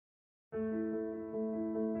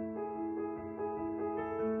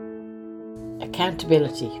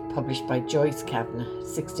Accountability, published by Joyce Kavanagh,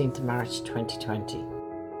 16th March 2020.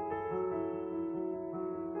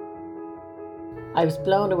 I was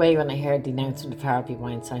blown away when I heard the announcement of Harvey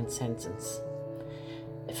Weinstein's sentence.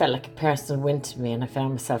 It felt like a personal win to me, and I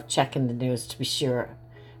found myself checking the news to be sure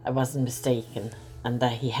I wasn't mistaken and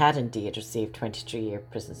that he had indeed received a 23-year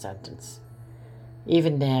prison sentence.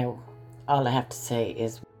 Even now, all I have to say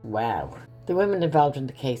is wow. The women involved in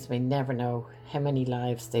the case may never know how many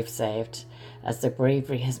lives they've saved, as their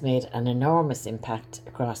bravery has made an enormous impact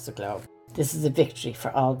across the globe. This is a victory for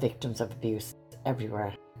all victims of abuse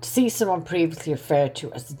everywhere. To see someone previously referred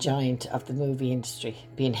to as the giant of the movie industry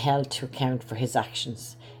being held to account for his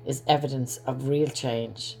actions is evidence of real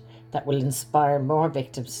change that will inspire more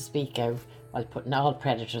victims to speak out while putting all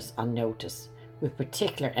predators on notice, with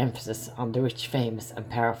particular emphasis on the rich, famous and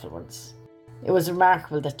powerful ones. It was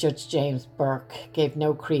remarkable that Judge James Burke gave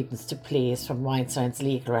no credence to pleas from Weinstein's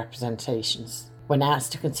legal representations when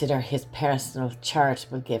asked to consider his personal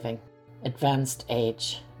charitable giving, advanced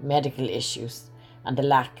age, medical issues, and the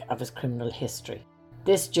lack of his criminal history.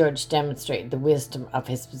 This judge demonstrated the wisdom of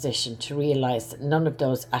his position to realise that none of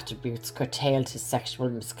those attributes curtailed his sexual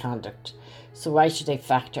misconduct, so why should they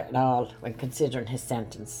factor at all when considering his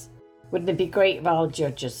sentence? Wouldn't it be great if all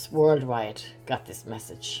judges worldwide got this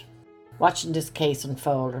message? Watching this case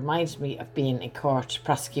unfold reminded me of being in court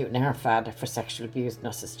prosecuting our father for sexual abuse in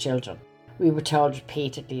us as children. We were told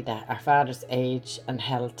repeatedly that our father's age and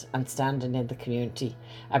health and standing in the community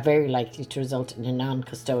are very likely to result in a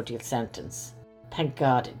non-custodial sentence. Thank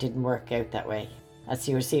God it didn't work out that way, as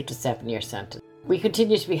he received a 7-year sentence. We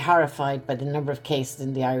continue to be horrified by the number of cases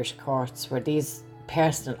in the Irish courts where these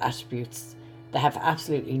personal attributes that have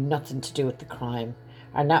absolutely nothing to do with the crime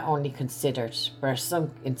are not only considered, but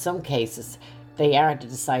in some cases they are the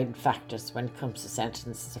deciding factors when it comes to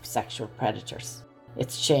sentences of sexual predators.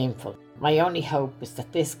 It's shameful. My only hope is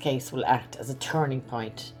that this case will act as a turning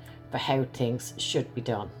point for how things should be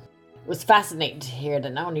done. It was fascinating to hear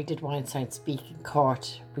that not only did Weinstein speak in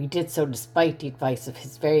court, but he did so despite the advice of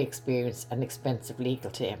his very experienced and expensive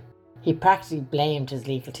legal team. He practically blamed his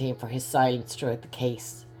legal team for his silence throughout the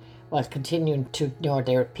case, while continuing to ignore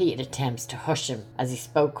their repeated attempts to hush him as he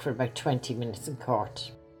spoke for about 20 minutes in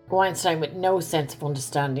court. Weinstein, with no sense of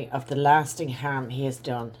understanding of the lasting harm he has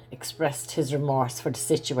done, expressed his remorse for the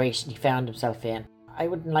situation he found himself in. I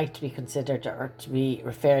wouldn't like to be considered or to be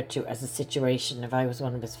referred to as a situation if I was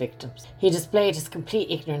one of his victims. He displayed his complete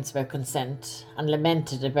ignorance about consent and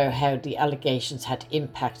lamented about how the allegations had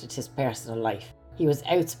impacted his personal life. He was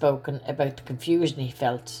outspoken about the confusion he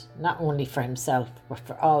felt, not only for himself, but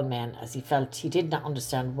for all men, as he felt he did not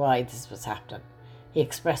understand why this was happening. He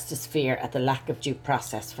expressed his fear at the lack of due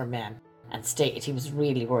process for men, and stated he was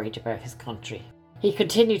really worried about his country. He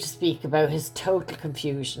continued to speak about his total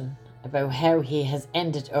confusion, about how he has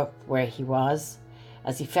ended up where he was,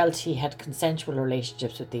 as he felt he had consensual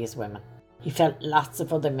relationships with these women. He felt lots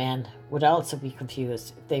of other men would also be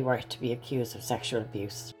confused if they were to be accused of sexual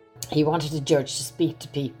abuse. He wanted the judge to speak to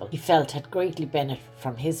people he felt had greatly benefited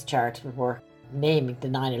from his charitable work, naming the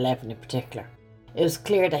 9/11 in particular. It was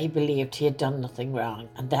clear that he believed he had done nothing wrong,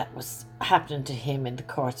 and that what was happening to him in the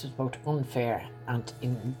courts was both unfair and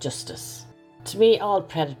injustice. To me, all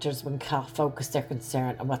predators when caught focus their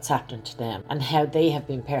concern on what's happening to them and how they have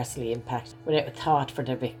been personally impacted without a thought for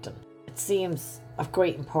their victim. It seems of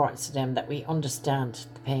great importance to them that we understand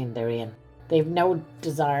the pain they're in. They have no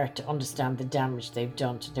desire to understand the damage they've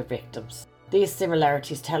done to their victims. These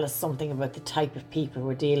similarities tell us something about the type of people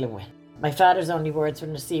we're dealing with. My father's only words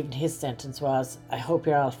when receiving his sentence was, "I hope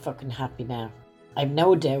you're all fucking happy now." I've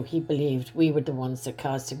no doubt he believed we were the ones that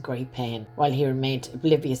caused him great pain, while he remained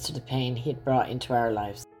oblivious to the pain he had brought into our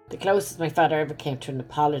lives. The closest my father ever came to an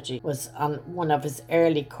apology was on one of his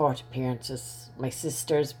early court appearances. My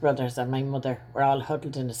sisters, brothers and my mother were all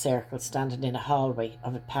huddled in a circle standing in a hallway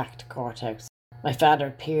of a packed courthouse. My father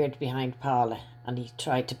appeared behind Paula and he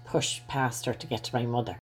tried to push past her to get to my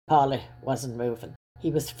mother. Paula wasn't moving.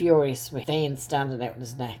 He was furious with veins standing out in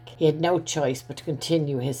his neck. He had no choice but to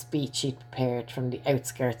continue his speech he'd prepared from the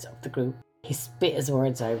outskirts of the group. He spit his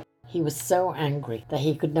words out. He was so angry that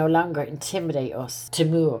he could no longer intimidate us to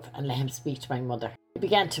move and let him speak to my mother. He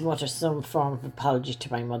began to mutter some form of apology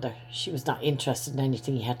to my mother. She was not interested in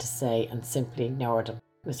anything he had to say and simply ignored him.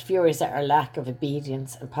 He was furious at her lack of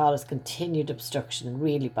obedience, and Paula's continued obstruction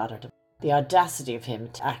really bothered him. The audacity of him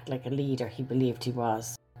to act like a leader he believed he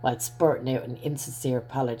was, while spurting out an insincere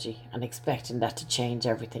apology and expecting that to change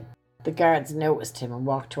everything. The guards noticed him and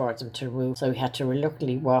walked towards him to remove, so he had to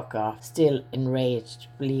reluctantly walk off, still enraged,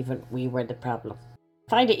 believing we were the problem. I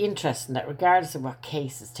find it interesting that regardless of what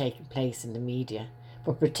case is taking place in the media,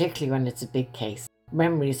 but particularly when it's a big case.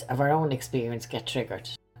 Memories of our own experience get triggered.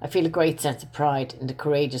 I feel a great sense of pride in the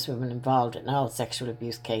courageous women involved in all sexual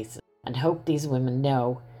abuse cases, and hope these women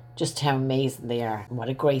know just how amazing they are and what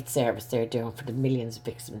a great service they're doing for the millions of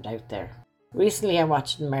victims out there. Recently I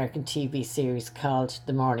watched an American TV series called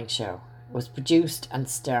The Morning Show. It was produced and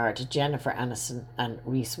starred Jennifer Aniston and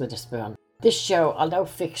Reese Witherspoon. This show, although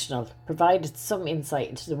fictional, provided some insight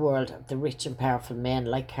into the world of the rich and powerful men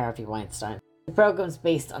like Harvey Weinstein. The programme is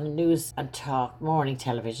based on a news and talk morning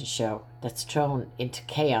television show that's thrown into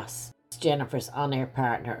chaos. Jennifer's on-air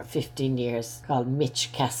partner of 15 years, called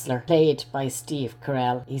Mitch Kessler, played by Steve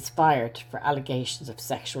Carell. He's fired for allegations of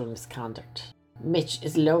sexual misconduct. Mitch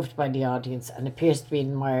is loved by the audience and appears to be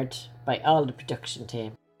admired by all the production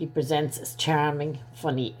team. He presents as charming,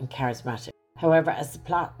 funny and charismatic. However, as the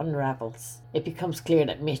plot unravels, it becomes clear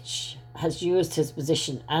that Mitch has used his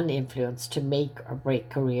position and influence to make or break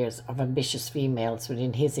careers of ambitious females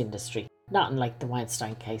within his industry, not unlike the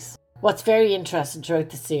Weinstein case. What's very interesting throughout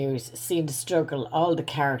the series is seeing the struggle all the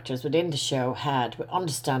characters within the show had with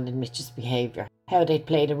understanding Mitch's behaviour, how they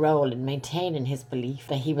played a role in maintaining his belief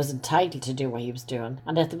that he was entitled to do what he was doing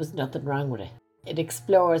and that there was nothing wrong with it. It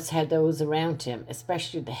explores how those around him,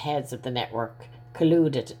 especially the heads of the network,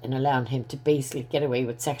 colluded in allowing him to basically get away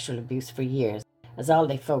with sexual abuse for years, as all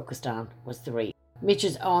they focused on was the rape.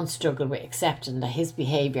 Mitch's own struggle with accepting that his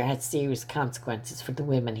behaviour had serious consequences for the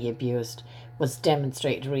women he abused was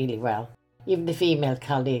demonstrated really well. Even the female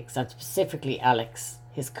colleagues, and specifically Alex,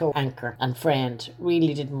 his co-anchor and friend,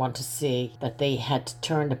 really didn't want to see that they had to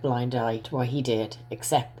turn a blind eye to what he did,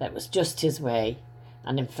 except that it was just his way,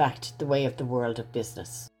 and in fact the way of the world of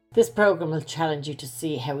business. This programme will challenge you to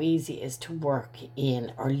see how easy it is to work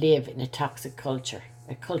in or live in a toxic culture,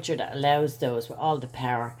 a culture that allows those with all the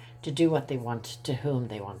power to do what they want to whom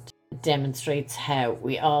they want. It demonstrates how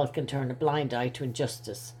we all can turn a blind eye to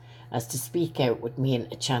injustice, as to speak out would mean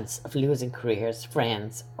a chance of losing careers,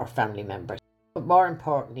 friends or family members. But more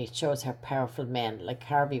importantly, it shows how powerful men like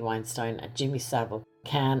Harvey Weinstein and Jimmy Savile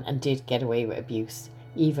can and did get away with abuse,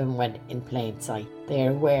 even when in plain sight. They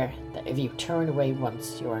are aware that if you turn away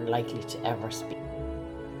once, you are unlikely to ever speak.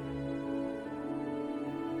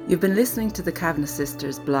 You've been listening to the Kavanagh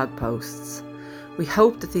Sisters blog posts. We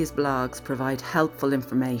hope that these blogs provide helpful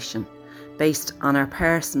information based on our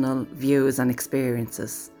personal views and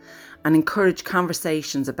experiences, and encourage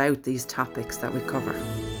conversations about these topics that we cover.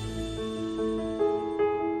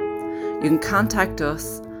 You can contact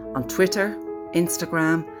us on Twitter,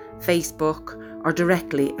 Instagram, Facebook, or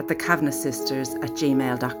directly at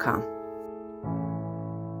thekavanaghsisters@gmail.com.